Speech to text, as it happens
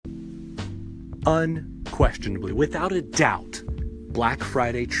Unquestionably, without a doubt, Black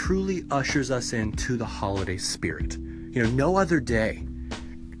Friday truly ushers us into the holiday spirit. No other day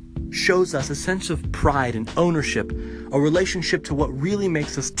shows us a sense of pride and ownership, a relationship to what really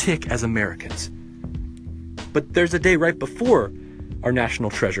makes us tick as Americans. But there's a day right before our national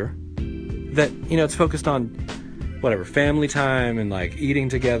treasure that, it's focused on family time and eating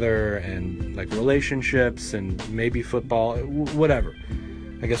together and relationships and maybe football, whatever.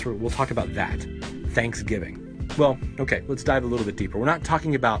 I guess we'll talk about that. Thanksgiving. Well, okay, let's dive a little bit deeper. We're not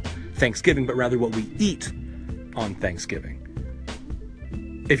talking about Thanksgiving, but rather what we eat on Thanksgiving.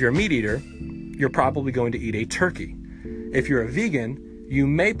 If you're a meat eater, you're probably going to eat a turkey. If you're a vegan, you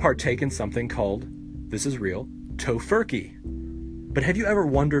may partake in something called, this is real, tofurkey. But have you ever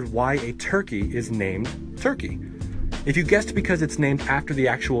wondered why a turkey is named Turkey? If you guessed because it's named after the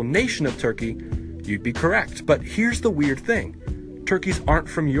actual nation of Turkey, you'd be correct. But here's the weird thing. Turkeys aren't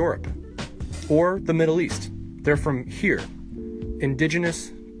from Europe or the Middle East. They're from here,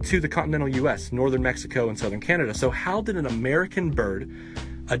 indigenous to the continental U.S., northern Mexico and southern Canada. So how did an American bird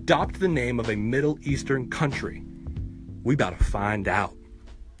adopt the name of a Middle Eastern country? We about to find out.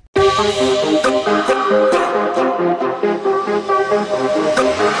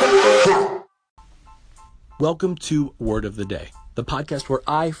 Welcome to Word of the Day, the podcast where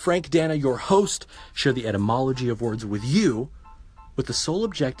I, Frank Dana, your host, share the etymology of words with you with the sole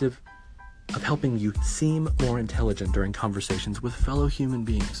objective of helping you seem more intelligent during conversations with fellow human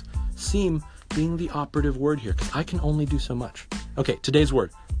beings. Seem being the operative word here, because I can only do so much. Okay, today's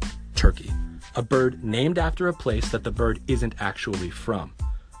word, turkey. A bird named after a place that the bird isn't actually from.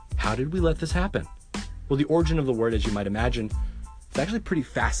 How did we let this happen? Well, the origin of the word, as you might imagine, is actually pretty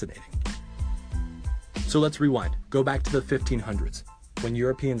fascinating. So let's rewind. Go back to the 1500s. When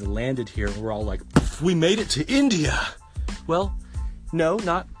Europeans landed here, we're all like, we made it to India. Well, no,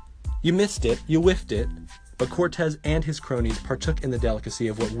 not. You missed it. You whiffed it. But Cortez and his cronies partook in the delicacy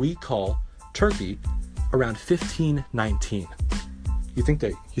of what we call turkey around 1519. You think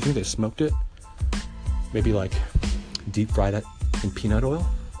they smoked it? Maybe deep fried it in peanut oil?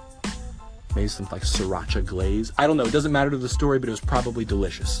 Maybe some sriracha glaze? I don't know. It doesn't matter to the story, but it was probably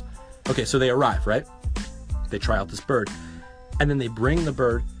delicious. Okay, so they arrive, right? They try out this bird, and then they bring the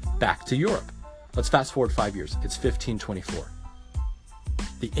bird back to Europe. Let's fast forward 5 years. It's 1524.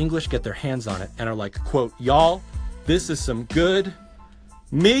 The English get their hands on it and are like, quote, y'all, this is some good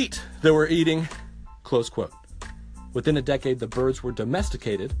meat that we're eating, close quote. Within a decade, the birds were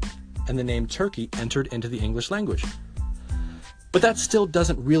domesticated and the name turkey entered into the English language. But that still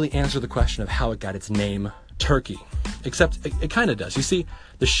doesn't really answer the question of how it got its name, turkey. Except it kind of does. You see,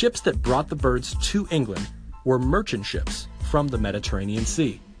 the ships that brought the birds to England were merchant ships from the Mediterranean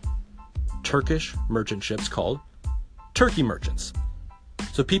Sea. Turkish merchant ships called turkey merchants.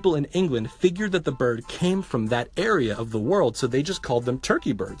 So people in England figured that the bird came from that area of the world, so they just called them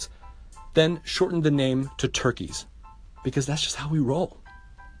turkey birds, then shortened the name to turkeys, because that's just how we roll.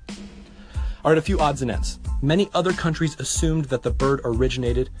 All right, a few odds and ends. Many other countries assumed that the bird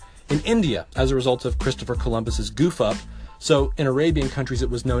originated in India as a result of Christopher Columbus's goof up. So in Arabian countries, it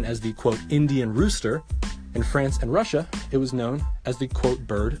was known as the, quote, Indian rooster. In France and Russia, it was known as the, quote,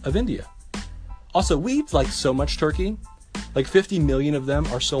 bird of India. Also, we eat so much turkey. 50 million of them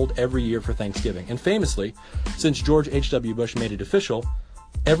are sold every year for Thanksgiving. And famously, since George H.W. Bush made it official,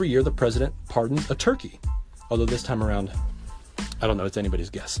 every year the president pardons a turkey. Although this time around, I don't know, it's anybody's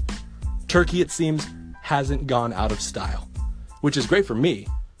guess. Turkey, it seems, hasn't gone out of style, which is great for me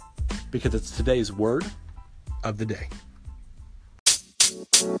because it's today's word of the day.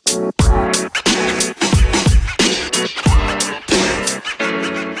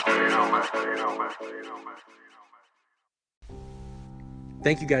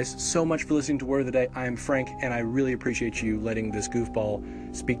 Thank you guys so much for listening to Word of the Day. I am Frank, and I really appreciate you letting this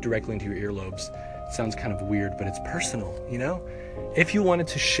goofball speak directly into your earlobes. It sounds kind of weird, but it's personal, If you wanted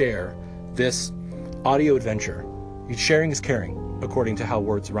to share this audio adventure, sharing is caring, according to how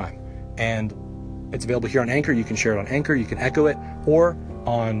words rhyme. And it's available here on Anchor. You can share it on Anchor. You can echo it, or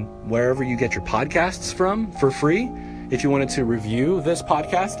on wherever you get your podcasts from for free. If you wanted to review this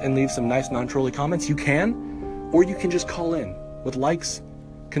podcast and leave some nice non-trolly comments, you can. Or you can just call in with likes,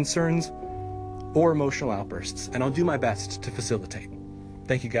 concerns, or emotional outbursts, and I'll do my best to facilitate.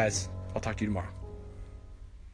 Thank you guys. I'll talk to you tomorrow.